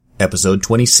Episode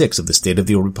 26 of the State of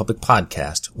the Old Republic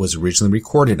podcast was originally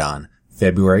recorded on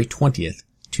February 20th,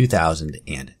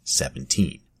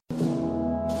 2017.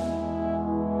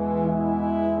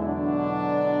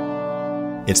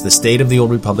 It's the State of the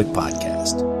Old Republic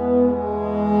podcast.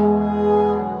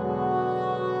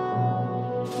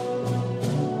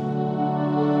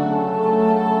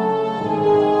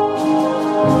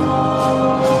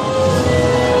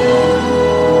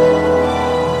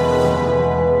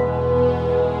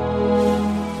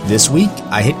 This week,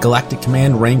 I hit Galactic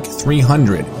Command rank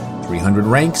 300. 300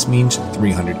 ranks means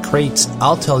 300 crates.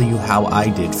 I'll tell you how I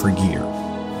did for gear.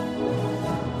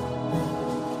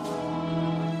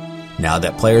 Now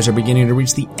that players are beginning to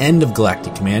reach the end of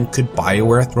Galactic Command, could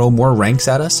BioWare throw more ranks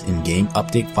at us in Game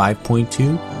Update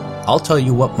 5.2? I'll tell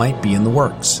you what might be in the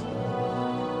works.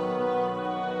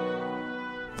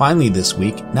 Finally this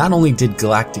week, not only did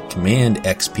Galactic Command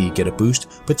XP get a boost,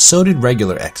 but so did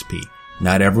regular XP.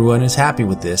 Not everyone is happy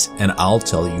with this, and I'll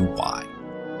tell you why.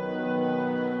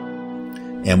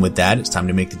 And with that, it's time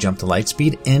to make the jump to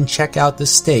Lightspeed and check out the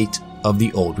state of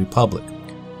the Old Republic.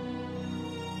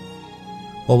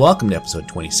 Well, welcome to episode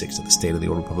 26 of the State of the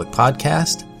Old Republic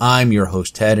podcast. I'm your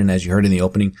host, Ted, and as you heard in the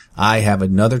opening, I have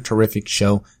another terrific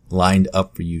show lined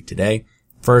up for you today.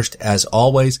 First, as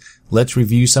always, let's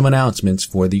review some announcements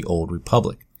for the Old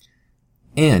Republic.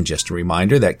 And just a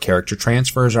reminder that character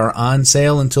transfers are on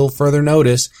sale until further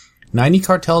notice. 90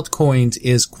 cartel coins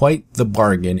is quite the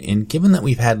bargain, and given that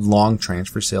we've had long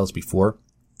transfer sales before,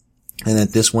 and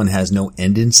that this one has no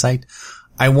end in sight,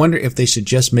 I wonder if they should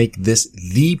just make this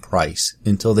the price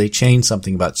until they change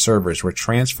something about servers where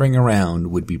transferring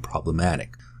around would be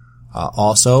problematic.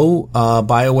 Also,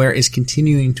 BioWare is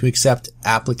continuing to accept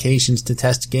applications to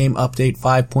test Game Update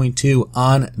 5.2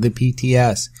 on the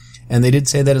PTS. And they did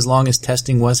say that as long as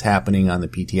testing was happening on the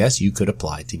PTS, you could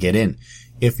apply to get in.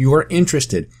 If you are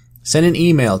interested, send an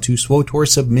email to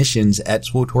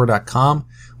swotorsubmissions@swotor.com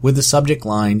with the subject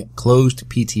line, Closed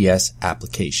PTS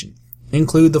Application.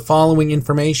 Include the following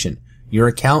information: your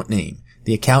account name,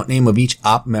 the account name of each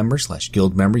op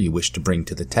member/guild member you wish to bring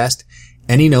to the test,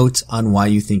 any notes on why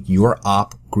you think your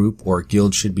op, group, or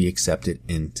guild should be accepted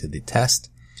into the test.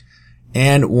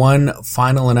 And one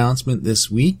final announcement this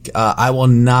week, I will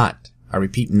not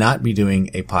be doing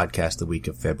a podcast the week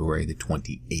of February the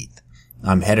 28th.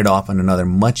 I'm headed off on another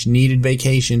much needed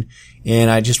vacation,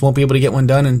 and I just won't be able to get one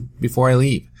done before I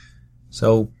leave.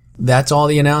 So that's all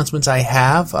the announcements I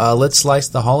have. Let's slice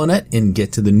the holonet and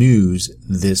get to the news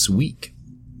this week.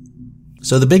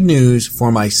 So the big news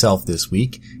for myself this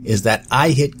week is that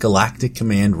I hit Galactic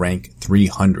Command rank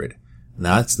 300.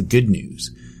 Now that's the good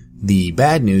news. The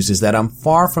bad news is that I'm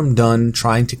far from done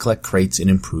trying to collect crates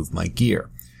and improve my gear.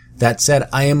 That said,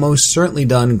 I am most certainly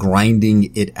done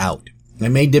grinding it out. I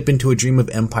may dip into a Dream of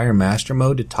Empire Master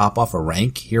mode to top off a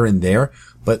rank here and there,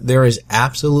 but there is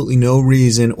absolutely no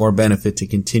reason or benefit to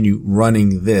continue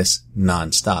running this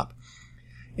non-stop.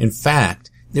 In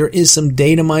fact, there is some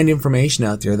data mined information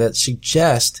out there that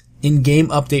suggests in Game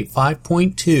Update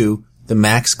 5.2, the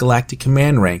max Galactic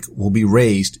Command rank will be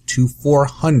raised to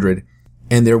 400,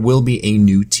 and there will be a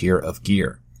new tier of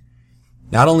gear.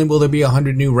 Not only will there be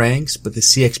 100 new ranks, but the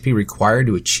CXP required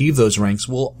to achieve those ranks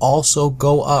will also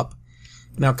go up.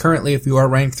 Now currently, if you are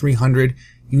ranked 300,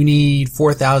 you need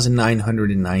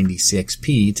 4,990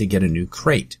 CXP to get a new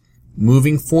crate.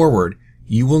 Moving forward,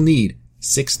 you will need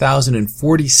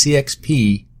 6,040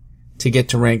 CXP to get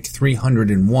to rank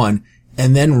 301,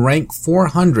 and then rank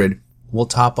 400 will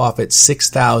top off at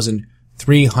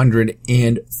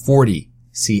 6,340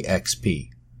 CXP.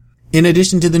 In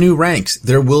addition to the new ranks,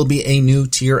 there will be a new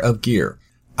tier of gear.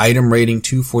 Item rating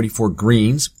 244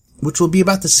 greens, which will be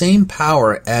about the same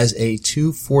power as a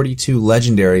 242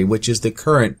 legendary, which is the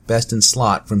current best in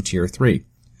slot from tier 3.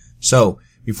 So,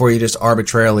 before you just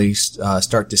arbitrarily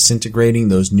start disintegrating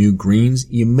those new greens,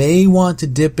 you may want to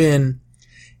dip in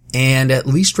and at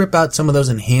least strip out some of those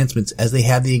enhancements, as they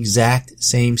have the exact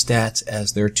same stats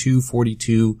as their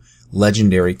 242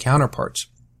 legendary counterparts.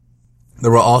 There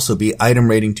will also be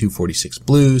item rating 246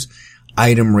 blues,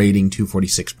 item rating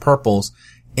 246 purples,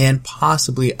 and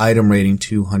possibly item rating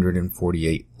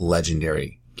 248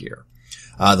 legendary gear.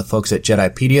 The folks at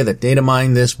Jedipedia that data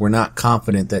mined this were not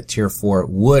confident that Tier 4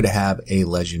 would have a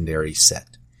legendary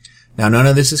set. Now, none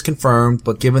of this is confirmed,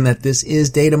 but given that this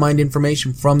is data mined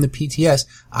information from the PTS,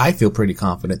 I feel pretty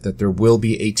confident that there will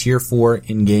be a Tier 4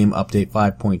 in-game update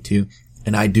 5.2,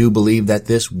 and I do believe that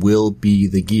this will be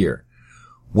the gear.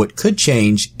 What could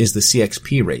change is the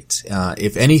CXP rates.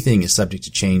 If anything is subject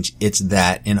to change, it's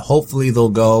that, and hopefully they'll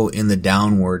go in the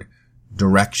downward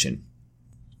direction.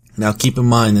 Now keep in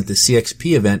mind that the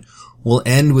CXP event will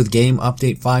end with game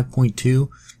update 5.2,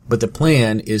 but the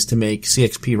plan is to make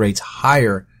CXP rates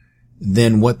higher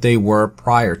than what they were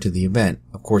prior to the event.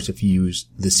 Of course, if you use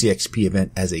the CXP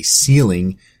event as a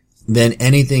ceiling, then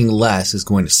anything less is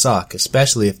going to suck,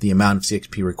 especially if the amount of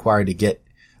CXP required to get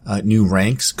new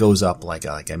ranks goes up like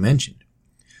I mentioned.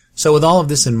 So with all of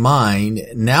this in mind,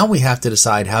 now we have to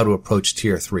decide how to approach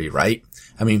tier 3, right?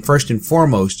 I mean, first and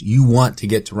foremost, you want to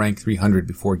get to rank 300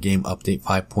 before game update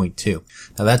 5.2.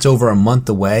 Now that's over a month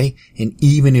away, and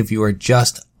even if you are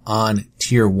just on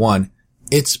tier 1,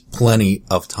 it's plenty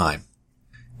of time.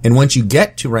 And once you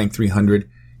get to rank 300,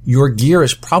 your gear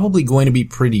is probably going to be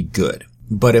pretty good.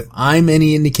 But if I'm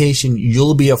any indication,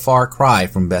 you'll be a far cry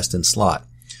from best in slot.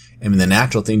 I mean, the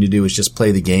natural thing to do is just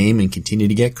play the game and continue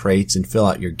to get crates and fill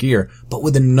out your gear. But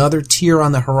with another tier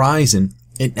on the horizon,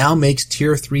 it now makes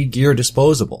tier 3 gear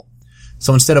disposable.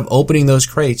 So instead of opening those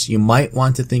crates, you might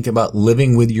want to think about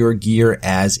living with your gear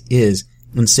as is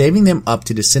and saving them up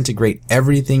to disintegrate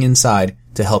everything inside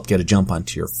to help get a jump on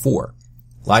tier 4.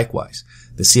 Likewise,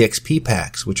 the CXP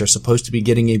packs, which are supposed to be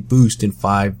getting a boost in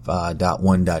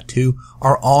 5.1.2,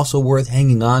 are also worth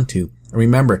hanging on to. And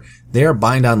remember, they are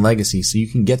bind on legacy, so you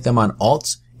can get them on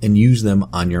alts and use them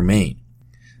on your main.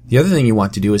 The other thing you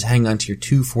want to do is hang on to your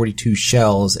 242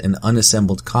 shells and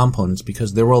unassembled components,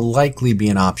 because there will likely be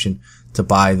an option to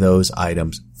buy those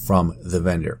items from the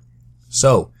vendor.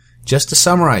 So, just to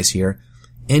summarize here,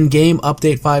 in game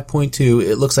update 5.2,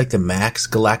 it looks like the max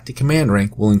galactic command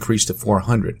rank will increase to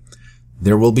 400.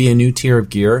 There will be a new tier of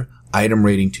gear, item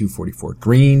rating 244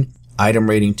 green, item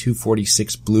rating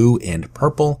 246 blue and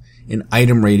purple, and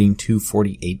item rating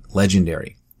 248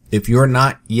 legendary. If you're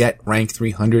not yet rank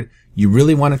 300, you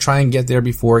really want to try and get there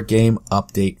before game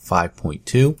update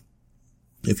 5.2.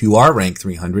 If you are rank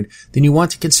 300, then you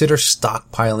want to consider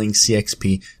stockpiling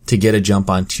CXP to get a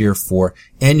jump on tier 4,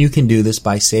 and you can do this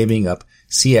by saving up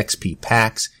CXP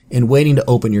packs and waiting to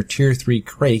open your tier 3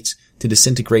 crates to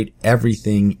disintegrate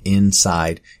everything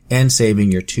inside, and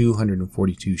saving your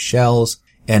 242 shells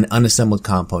and unassembled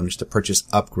components to purchase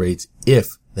upgrades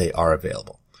if they are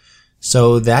available.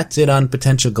 So that's it on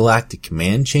potential galactic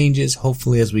command changes.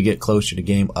 Hopefully as we get closer to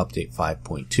game update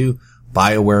 5.2,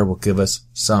 BioWare will give us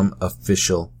some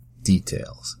official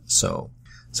details. So,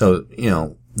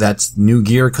 that's new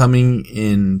gear coming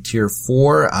in tier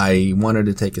 4. I wanted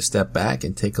to take a step back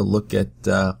and take a look at,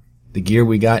 the gear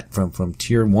we got from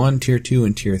tier 1, tier 2,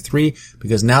 and tier 3,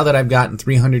 because now that I've gotten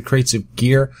 300 crates of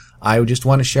gear, I just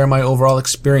want to share my overall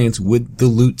experience with the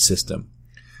loot system.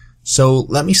 So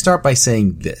let me start by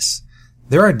saying this.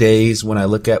 There are days when I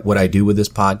look at what I do with this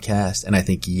podcast and I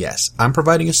think, yes, I'm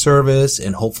providing a service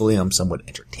and hopefully I'm somewhat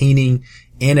entertaining,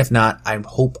 and if not, I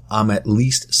hope I'm at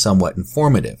least somewhat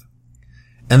informative.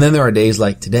 And then there are days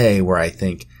like today where I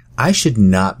think, I should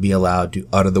not be allowed to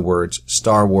utter the words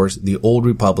Star Wars: The Old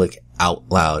Republic out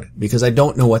loud, because I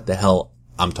don't know what the hell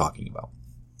I'm talking about.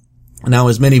 Now,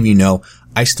 as many of you know,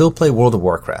 I still play World of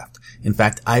Warcraft. In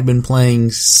fact, I've been playing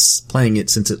it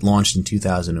since it launched in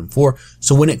 2004.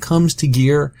 So when it comes to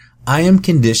gear, I am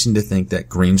conditioned to think that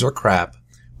greens are crap,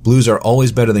 blues are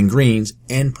always better than greens,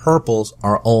 and purples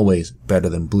are always better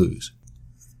than blues.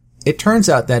 It turns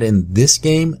out that in this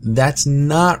game, that's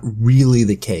not really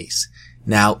the case.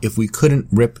 Now, if we couldn't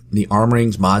rip the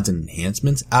armorings, mods, and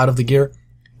enhancements out of the gear,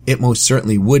 it most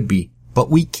certainly would be, but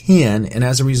we can, and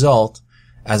as a result,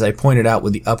 as I pointed out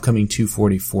with the upcoming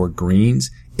 244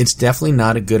 greens, it's definitely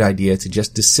not a good idea to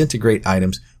just disintegrate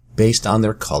items based on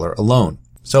their color alone.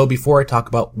 So before I talk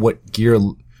about what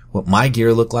my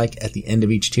gear look like at the end of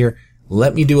each tier,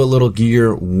 let me do a little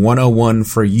gear 101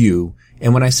 for you.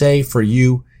 And when I say for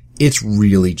you, it's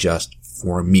really just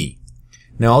for me.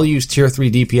 Now I'll use tier 3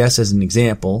 DPS as an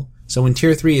example. So in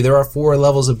tier 3, there are 4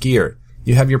 levels of gear.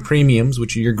 You have your premiums,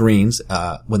 which are your greens,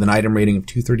 with an item rating of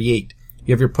 238.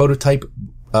 You have your prototype,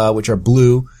 which are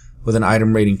blue, with an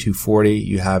item rating 240.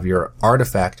 You have your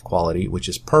artifact quality, which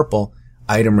is purple,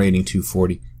 item rating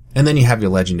 240. And then you have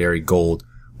your legendary gold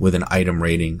with an item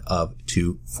rating of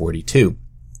 242.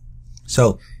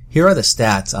 So here are the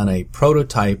stats on a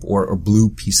prototype or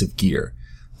blue piece of gear.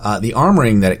 The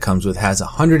armoring that it comes with has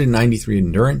 193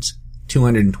 endurance,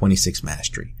 226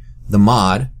 mastery. The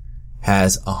mod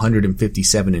has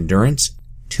 157 endurance,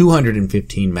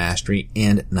 215 mastery,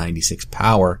 and 96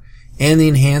 power. And the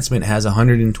enhancement has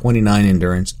 129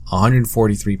 endurance,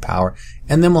 143 power,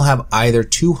 and then we'll have either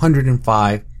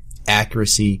 205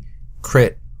 accuracy,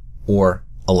 crit, or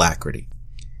alacrity.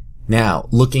 Now,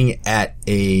 looking at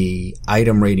a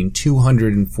item rating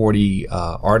 240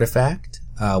 artifact,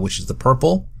 which is the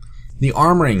purple, the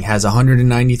armoring has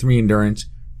 193 endurance,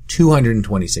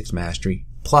 226 mastery,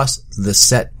 plus the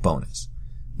set bonus.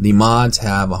 The mods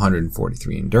have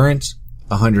 143 endurance,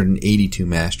 182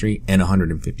 mastery, and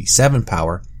 157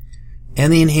 power,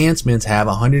 and the enhancements have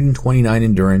 129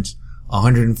 endurance,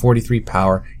 143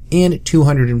 power, and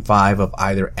 205 of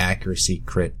either accuracy,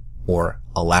 crit, or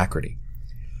alacrity.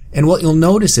 And what you'll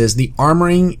notice is the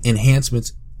armoring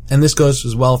enhancements, and this goes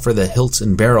as well for the hilts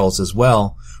and barrels as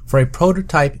well, for a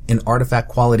prototype and artifact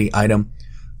quality item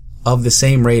of the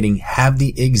same rating have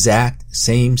the exact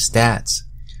same stats.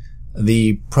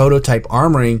 The prototype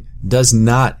armoring does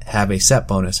not have a set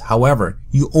bonus. However,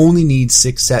 you only need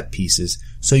 6 set pieces,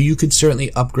 so you could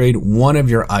certainly upgrade one of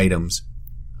your items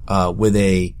with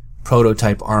a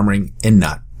prototype armoring and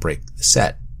not break the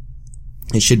set.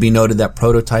 It should be noted that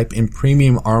prototype and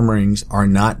premium armorings are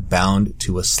not bound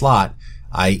to a slot,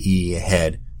 i.e. a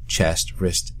head, chest,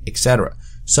 wrist, etc.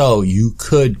 So you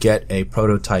could get a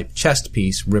prototype chest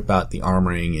piece, rip out the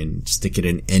armoring, and stick it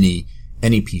in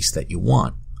any piece that you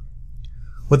want.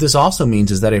 What this also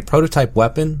means is that a prototype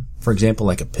weapon, for example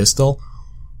like a pistol,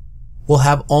 will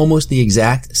have almost the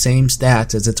exact same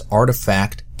stats as its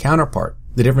artifact counterpart.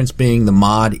 The difference being the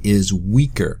mod is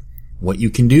weaker. What you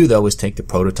can do though is take the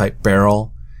prototype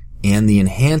barrel and the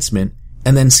enhancement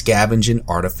and then scavenge an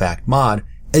artifact mod,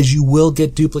 as you will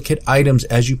get duplicate items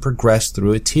as you progress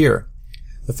through a tier.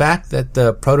 The fact that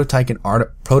the prototype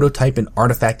and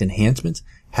artifact enhancements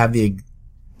have the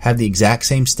exact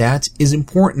same stats is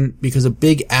important because a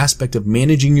big aspect of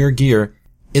managing your gear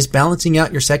is balancing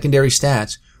out your secondary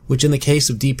stats, which in the case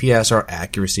of DPS are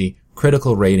accuracy,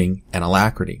 critical rating, and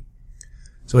alacrity.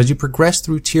 So as you progress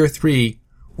through tier 3,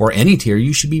 or any tier,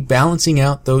 you should be balancing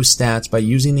out those stats by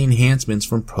using the enhancements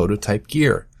from prototype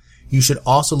gear. You should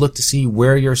also look to see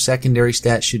where your secondary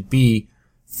stats should be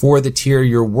for the tier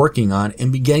you're working on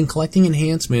and begin collecting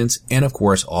enhancements and of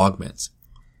course augments.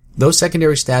 Those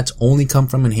secondary stats only come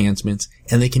from enhancements,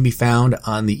 and they can be found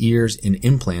on the ears and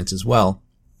implants as well.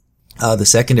 The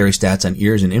secondary stats on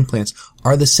ears and implants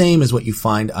are the same as what you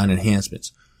find on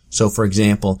enhancements. So for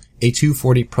example, a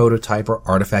 240 prototype or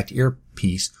artifact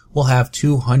earpiece will have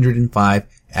 205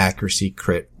 accuracy,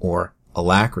 crit, or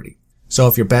alacrity. So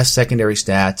if your best secondary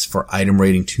stats for item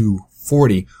rating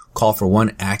 240 call for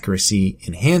 1 accuracy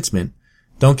enhancement,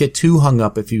 don't get too hung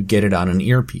up if you get it on an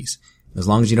earpiece. As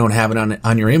long as you don't have it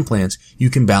on your implants, you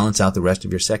can balance out the rest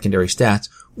of your secondary stats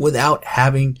without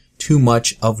having too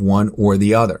much of one or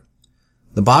the other.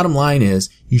 The bottom line is,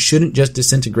 you shouldn't just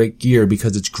disintegrate gear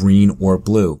because it's green or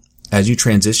blue. As you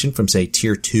transition from, say,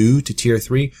 tier 2 to tier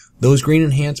 3, those green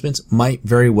enhancements might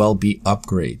very well be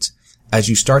upgrades. As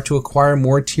you start to acquire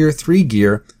more tier 3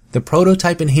 gear, the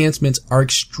prototype enhancements are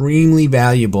extremely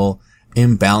valuable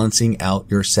in balancing out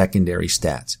your secondary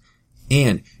stats.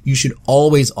 And you should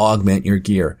always augment your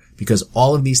gear because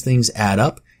all of these things add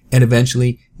up and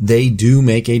eventually they do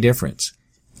make a difference.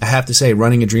 I have to say,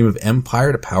 running A Dream of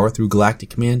Empire to power through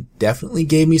Galactic Command definitely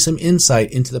gave me some insight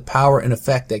into the power and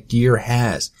effect that gear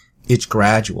has. It's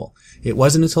gradual. It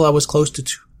wasn't until I was close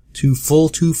to full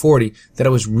 240 that I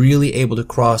was really able to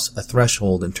cross a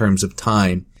threshold in terms of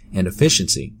time and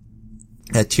efficiency.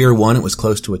 At tier 1, it was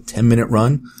close to a 10-minute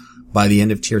run. By the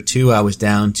end of tier 2, I was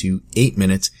down to 8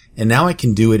 minutes, and now I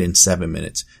can do it in 7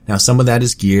 minutes. Now, some of that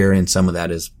is gear, and some of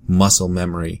that is muscle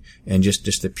memory, and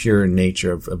just the pure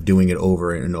nature of doing it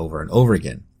over and over and over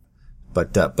again.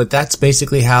 But that's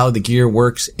basically how the gear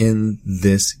works in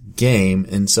this game.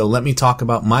 And so let me talk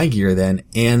about my gear then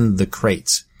and the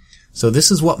crates. So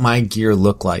this is what my gear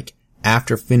looked like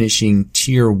after finishing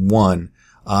tier 1.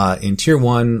 In tier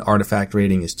 1, artifact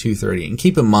rating is 230. And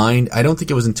keep in mind, I don't think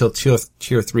it was until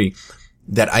tier 3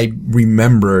 that I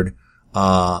remembered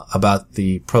about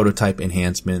the prototype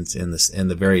enhancements and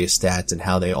the various stats and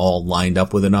how they all lined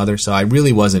up with another. So I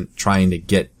really wasn't trying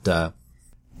to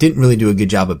didn't really do a good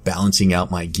job of balancing out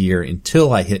my gear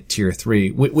until I hit tier 3,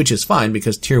 which is fine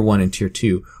because tier 1 and tier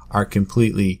 2 are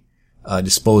completely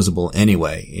disposable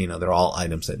anyway. You know, they're all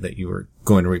items that you were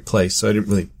going to replace. So I didn't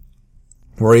really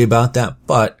worry about that,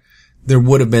 but there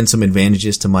would have been some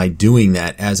advantages to my doing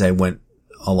that as I went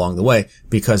along the way,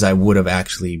 because I would have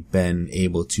actually been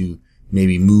able to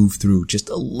maybe move through just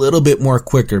a little bit more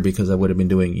quicker because I would have been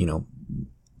doing,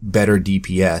 better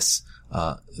DPS,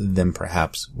 than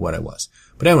perhaps what I was.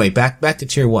 But anyway, back to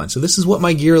tier 1. So this is what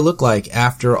my gear looked like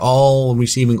after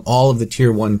receiving all of the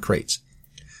tier 1 crates.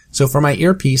 So for my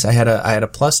earpiece, I had a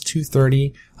plus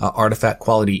 230, artifact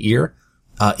quality ear,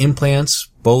 implants,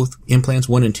 both implants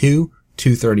 1 and 2,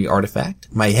 230 artifact.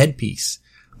 My headpiece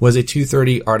was a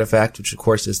 230 artifact, which of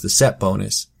course is the set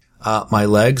bonus. My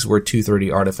legs were 230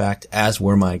 artifact, as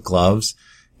were my gloves.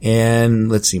 And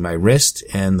let's see, my wrist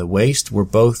and the waist were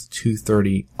both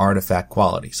 230 artifact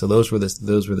quality. So those were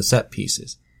the set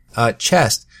pieces.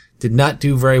 Chest. Did not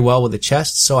do very well with the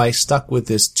chest, so I stuck with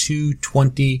this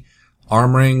 220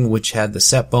 armoring, which had the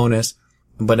set bonus,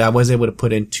 but I was able to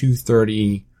put in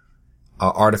 230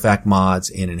 artifact mods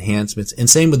and enhancements, and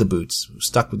same with the boots.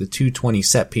 Stuck with the 220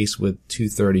 set piece with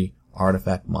 230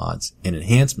 artifact mods and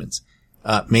enhancements.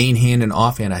 Main hand and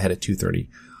offhand, I had a 230.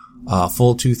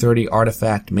 Full 230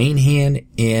 artifact main hand,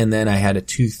 and then I had a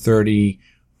 230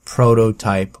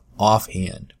 prototype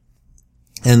offhand.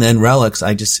 And then relics,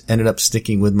 I just ended up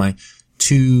sticking with my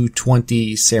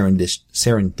 220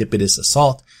 serendipitous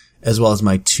assault, as well as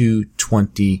my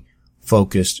 220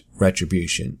 focused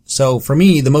retribution. So for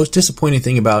me, the most disappointing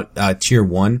thing about tier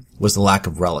 1 was the lack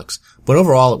of relics. But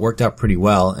overall, it worked out pretty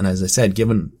well. And as I said,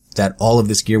 given that all of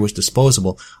this gear was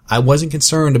disposable, I wasn't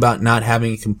concerned about not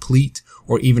having a complete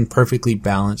or even perfectly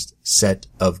balanced set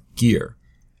of gear.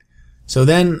 So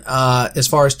then, as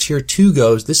far as tier 2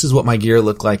 goes, this is what my gear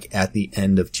looked like at the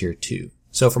end of tier 2.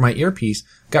 So for my earpiece,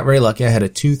 got very lucky. I had a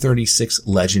 236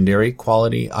 legendary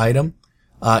quality item.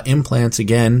 Implants,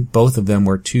 again, both of them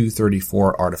were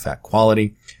 234 artifact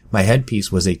quality. My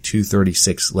headpiece was a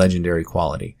 236 legendary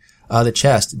quality. The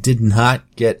chest did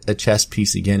not get a chest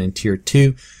piece again in tier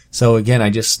 2. So again, I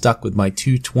just stuck with my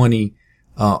 220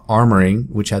 armoring,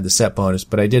 which had the set bonus,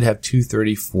 but I did have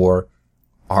 234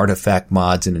 artifact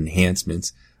mods and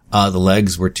enhancements. The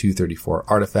legs were 234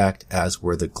 artifact, as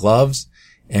were the gloves,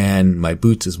 and my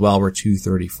boots as well were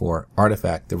 234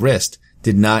 artifact. The wrist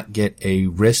did not get a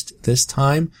wrist this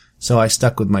time, so I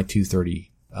stuck with my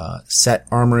 230 set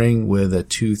armoring with a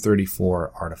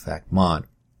 234 artifact mod.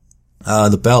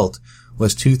 The belt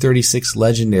was 236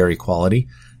 legendary quality,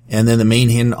 and then the main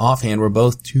hand and offhand were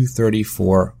both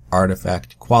 234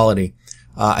 artifact quality.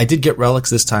 I did get relics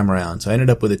this time around, so I ended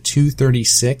up with a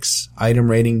 236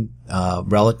 item rating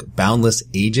relic, Boundless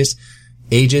Aegis.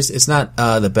 Aegis, it's not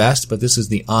the best, but this is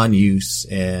the on use,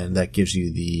 and that gives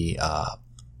you the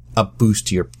up boost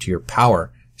to your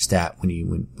power stat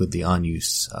with the on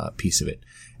use piece of it.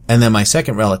 And then my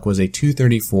second relic was a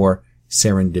 234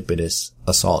 Serendipitous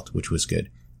Assault, which was good.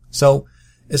 So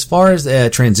as far as the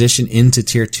transition into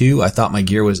tier 2, I thought my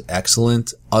gear was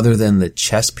excellent, other than the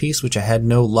chest piece, which I had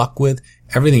no luck with.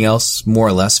 Everything else more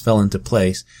or less fell into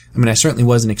place. I mean, I certainly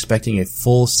wasn't expecting a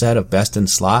full set of best in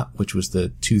slot, which was the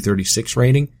 236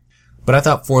 rating, but I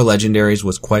thought 4 legendaries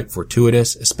was quite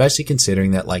fortuitous, especially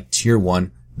considering that, like tier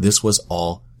 1, this was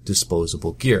all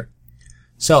disposable gear.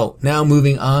 So now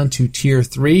moving on to tier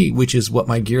 3, which is what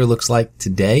my gear looks like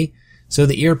today. So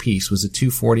the earpiece was a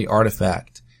 240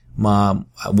 artifact. My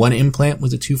one implant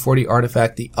was a 240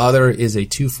 artifact. The other is a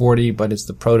 240, but it's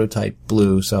the prototype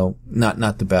blue, so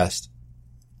not the best.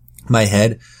 My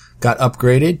head got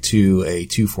upgraded to a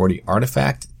 240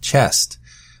 artifact. Chest,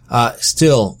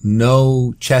 still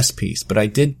no chest piece, but I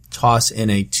did toss in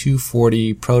a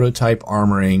 240 prototype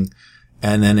armoring,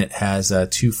 and then it has a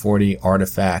 240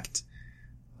 artifact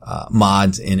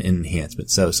mods and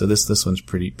enhancements. So this one's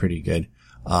pretty good.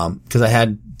 Cause I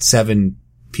had 7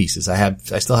 pieces. I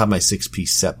still have my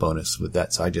 6-piece set bonus with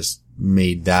that, so I just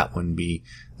made that one be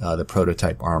the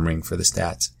prototype armoring for the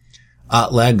stats.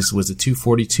 Legs was a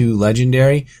 242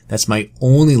 legendary. That's my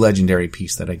only legendary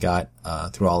piece that I got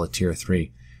through all of tier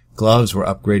 3. Gloves were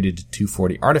upgraded to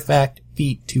 240 artifact.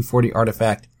 Feet, 240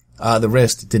 artifact. The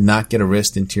wrist did not get a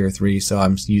wrist in tier 3, so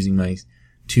I'm using my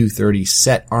 230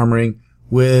 set armoring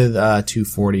with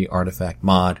 240 artifact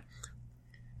mod.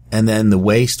 And then the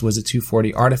waist was a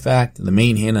 240 artifact. The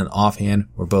main hand and offhand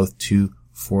were both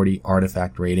 240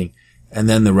 artifact rating. And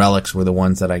then the relics were the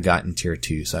ones that I got in tier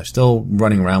 2. So I'm still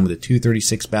running around with a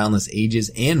 236 Boundless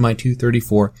Aegis and my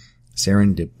 234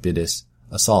 Serendipitous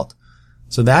Assault.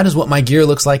 So that is what my gear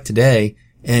looks like today.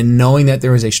 And knowing that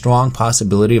there is a strong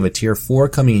possibility of a tier 4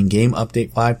 coming in game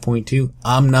update 5.2,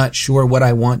 I'm not sure what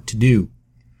I want to do.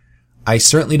 I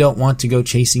certainly don't want to go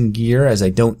chasing gear, as I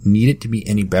don't need it to be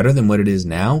any better than what it is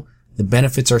now. The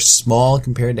benefits are small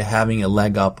compared to having a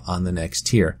leg up on the next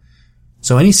tier.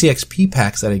 So any CXP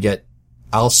packs that I get,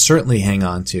 I'll certainly hang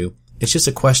on to. It's just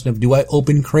a question of, do I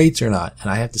open crates or not? And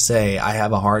I have to say, I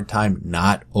have a hard time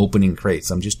not opening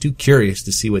crates. I'm just too curious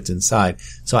to see what's inside.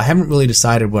 So I haven't really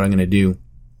decided what I'm going to do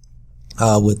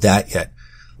with that yet.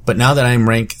 But now that I'm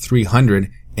rank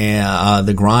 300,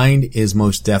 the grind is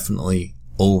most definitely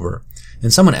over.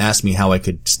 And someone asked me how I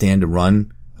could stand to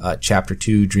run Chapter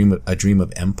 2, A Dream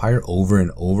of Empire over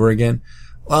and over again.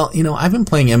 Well, I've been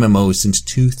playing MMOs since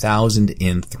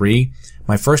 2003.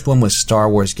 My first one was Star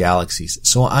Wars Galaxies,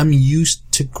 so I'm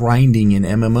used to grinding in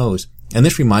MMOs. And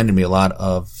this reminded me a lot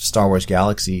of Star Wars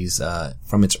Galaxies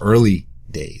from its early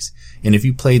days. And if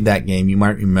you played that game, you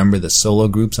might remember the solo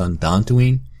groups on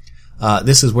Dantooine.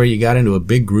 This is where you got into a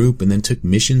big group and then took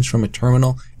missions from a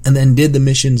terminal, and then did the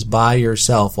missions by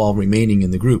yourself while remaining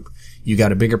in the group. You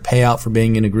got a bigger payout for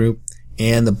being in a group,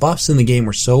 and the buffs in the game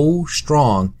were so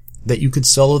strong that you could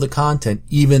solo the content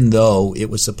even though it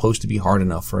was supposed to be hard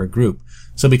enough for a group.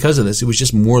 So because of this, it was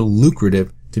just more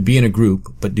lucrative to be in a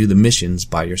group but do the missions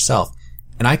by yourself.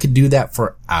 And I could do that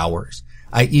for hours.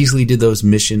 I easily did those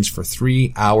missions for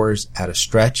 3 hours at a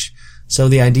stretch. So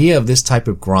the idea of this type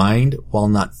of grind, while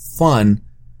not fun,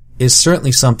 is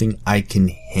certainly something I can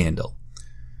handle.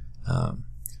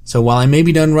 So while I may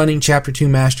be done running Chapter 2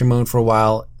 Master Mode for a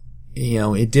while,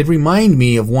 it did remind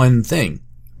me of one thing.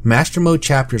 Master Mode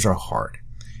chapters are hard,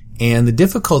 and the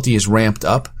difficulty is ramped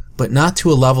up, but not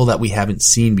to a level that we haven't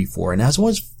seen before. And as I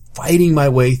was fighting my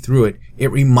way through it,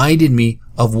 it reminded me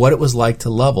of what it was like to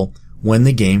level when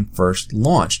the game first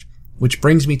launched. Which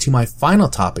brings me to my final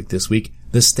topic this week,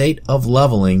 the state of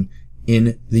leveling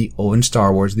in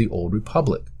Star Wars: The Old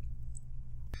Republic.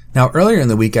 Now, earlier in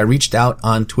the week, I reached out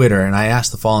on Twitter and I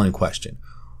asked the following question.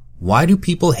 Why do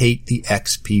people hate the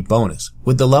XP bonus?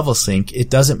 With the level sync, it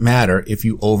doesn't matter if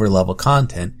you over-level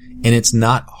content, and it's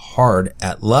not hard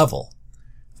at level.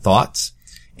 Thoughts?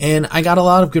 And I got a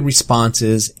lot of good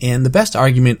responses, and the best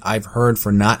argument I've heard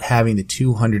for not having the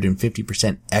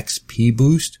 250% XP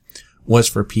boost was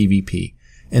for PvP.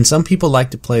 And some people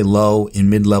like to play low and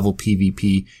mid-level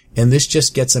PvP, and this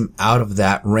just gets them out of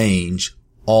that range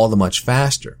all the much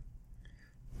faster.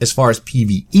 As far as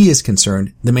PvE is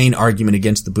concerned, the main argument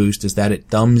against the boost is that it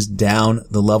dumbs down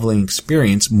the leveling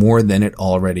experience more than it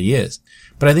already is.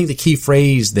 But I think the key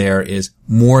phrase there is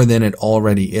more than it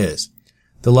already is.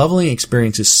 The leveling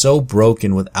experience is so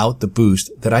broken without the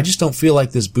boost that I just don't feel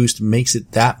like this boost makes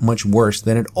it that much worse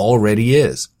than it already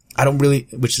is.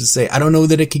 Which is to say, I don't know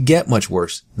that it could get much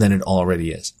worse than it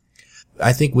already is.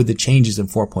 I think with the changes in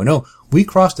 4.0, we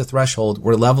crossed a threshold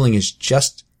where leveling is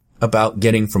just about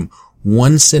getting from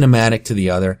one cinematic to the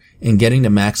other and getting to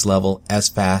max level as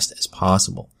fast as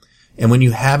possible. And when you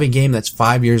have a game that's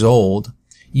 5 years old,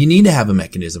 you need to have a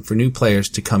mechanism for new players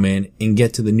to come in and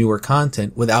get to the newer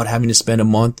content without having to spend a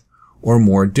month or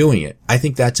more doing it. I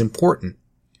think that's important.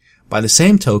 By the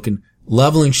same token,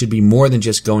 leveling should be more than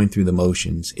just going through the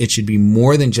motions. It should be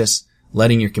more than just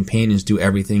letting your companions do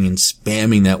everything and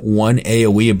spamming that one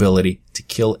AoE ability to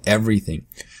kill everything.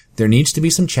 There needs to be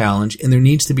some challenge, and there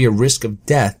needs to be a risk of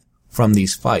death from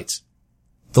these fights.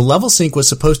 The level sync was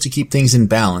supposed to keep things in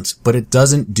balance, but it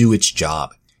doesn't do its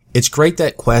job. It's great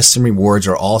that quests and rewards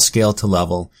are all scaled to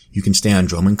level. You can stay on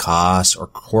Dromund Kaas or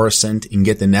Coruscant and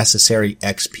get the necessary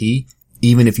XP,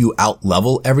 even if you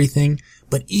out-level everything.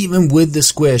 But even with the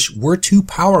squish, we're too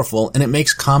powerful and it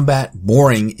makes combat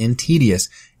boring and tedious,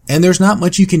 and there's not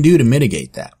much you can do to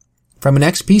mitigate that. From an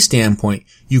XP standpoint,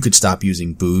 you could stop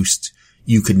using boosts.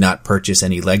 You could not purchase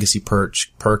any legacy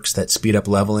perks that speed up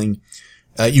leveling.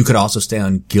 You could also stay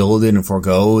on Gilded and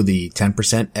forego the 10%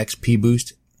 XP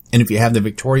boost. And if you have the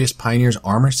Victorious Pioneer's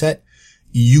armor set,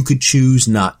 you could choose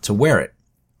not to wear it.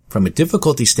 From a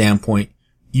difficulty standpoint,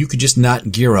 you could just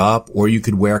not gear up, or you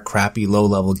could wear crappy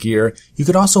low-level gear. You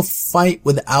could also fight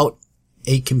without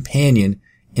a companion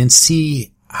and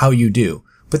see how you do.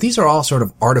 But these are all sort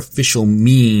of artificial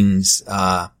means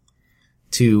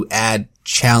to add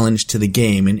challenge to the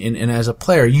game. And as a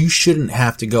player, you shouldn't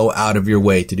have to go out of your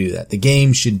way to do that. The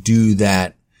game should do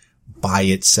that by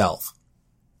itself.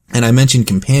 And I mentioned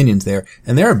companions there,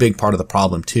 and they're a big part of the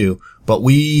problem too. But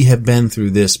we have been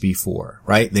through this before,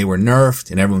 right? They were nerfed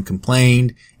and everyone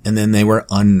complained, and then they were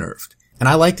unnerfed. And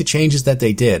I like the changes that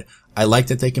they did. I like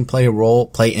that they can play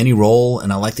any role,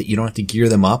 and I like that you don't have to gear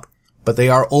them up. But they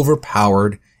are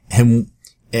overpowered, and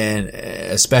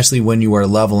especially when you are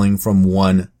leveling from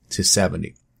 1 to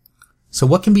 70. So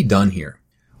what can be done here?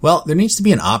 Well, there needs to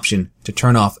be an option to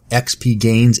turn off XP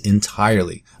gains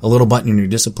entirely. A little button in your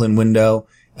discipline window,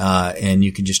 and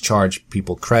you can just charge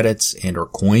people credits and or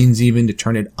coins even to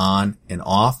turn it on and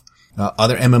off.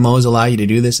 Other MMOs allow you to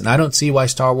do this, and I don't see why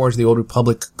Star Wars: The Old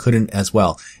Republic couldn't as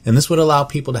well. And this would allow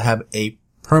people to have a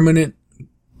permanent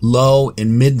low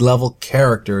and mid-level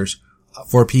characters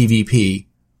for PvP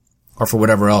or for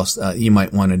whatever else you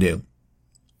might want to do.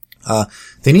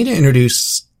 They need to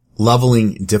introduce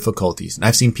leveling difficulties. And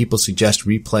I've seen people suggest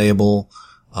replayable,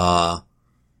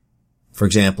 for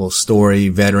example, story,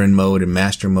 veteran mode, and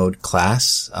master mode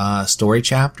class story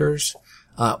chapters.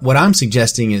 What I'm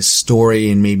suggesting is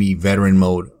story and maybe veteran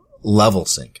mode level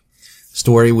sync.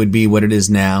 Story would be what it is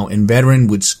now, and veteran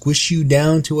would squish you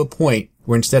down to a point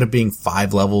where instead of being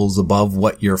 5 levels above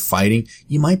what you're fighting,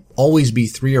 you might always be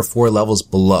 3 or 4 levels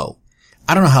below.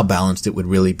 I don't know how balanced it would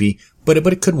really be, but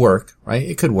it could work, right?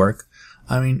 It could work.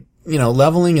 I mean,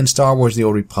 leveling in Star Wars: The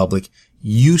Old Republic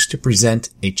used to present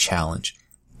a challenge.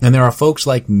 And there are folks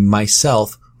like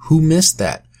myself who missed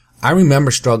that. I remember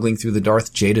struggling through the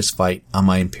Darth Jadis fight on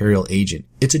my Imperial agent.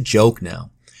 It's a joke now.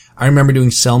 I remember doing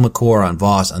Selmakor on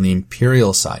Voss on the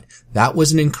Imperial side. That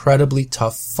was an incredibly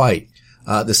tough fight.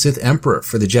 The Sith Emperor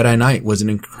for the Jedi Knight was an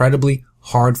incredibly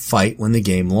hard fight when the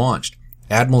game launched.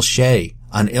 Admiral Shay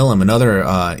on Ilum, another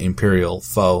Imperial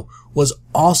foe, was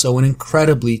also an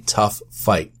incredibly tough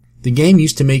fight. The game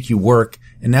used to make you work,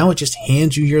 and now it just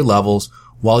hands you your levels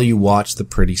while you watch the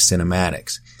pretty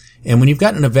cinematics. And when you've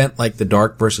got an event like the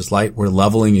Dark versus Light where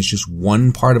leveling is just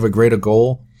one part of a greater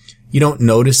goal, you don't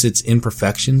notice its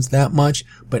imperfections that much.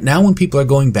 But now when people are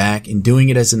going back and doing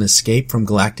it as an escape from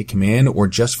Galactic Command or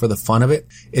just for the fun of it,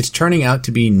 it's turning out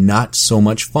to be not so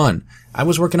much fun. I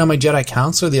was working on my Jedi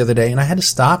Counselor the other day and I had to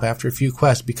stop after a few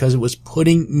quests because it was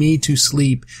putting me to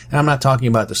sleep. And I'm not talking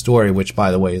about the story, which by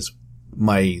the way is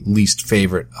my least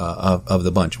favorite of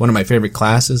the bunch. One of my favorite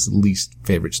classes, least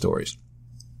favorite stories.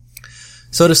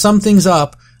 So to sum things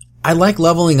up, I like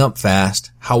leveling up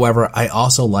fast. However, I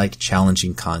also like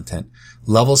challenging content.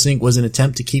 Level Sync was an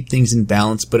attempt to keep things in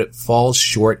balance, but it falls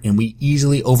short and we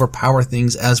easily overpower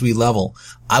things as we level.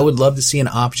 I would love to see an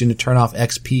option to turn off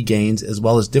XP gains as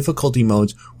well as difficulty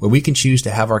modes where we can choose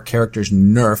to have our characters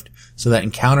nerfed so that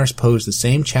encounters pose the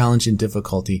same challenge and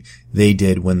difficulty they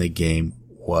did when the game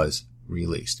was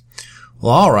released.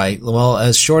 Well, alright. Well,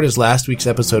 as short as last week's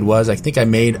episode was, I think I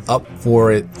made up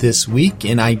for it this week,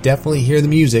 and I definitely hear the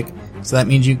music. So that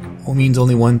means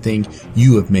only one thing.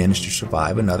 You have managed to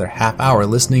survive another half hour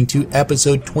listening to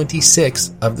episode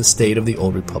 26 of the State of the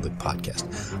Old Republic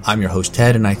podcast. I'm your host,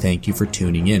 Ted, and I thank you for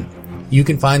tuning in. You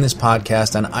can find this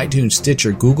podcast on iTunes,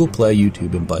 Stitcher, Google Play,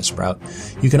 YouTube, and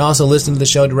Buzzsprout. You can also listen to the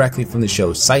show directly from the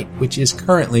show's site, which is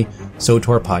currently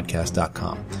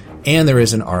sotorpodcast.com. And there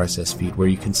is an RSS feed where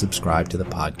you can subscribe to the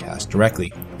podcast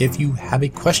directly. If you have a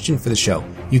question for the show,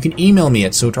 you can email me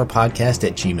at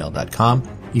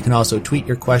sotorpodcast@gmail.com. You can also tweet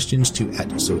your questions to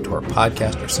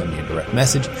 @sotorpodcast or send me a direct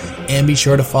message. And be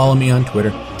sure to follow me on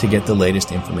Twitter to get the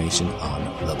latest information on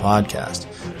the podcast.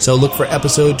 So look for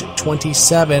episode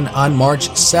 27 on March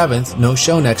 7th. No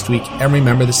show next week. And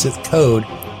remember the Sith code,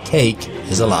 cake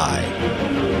is a lie.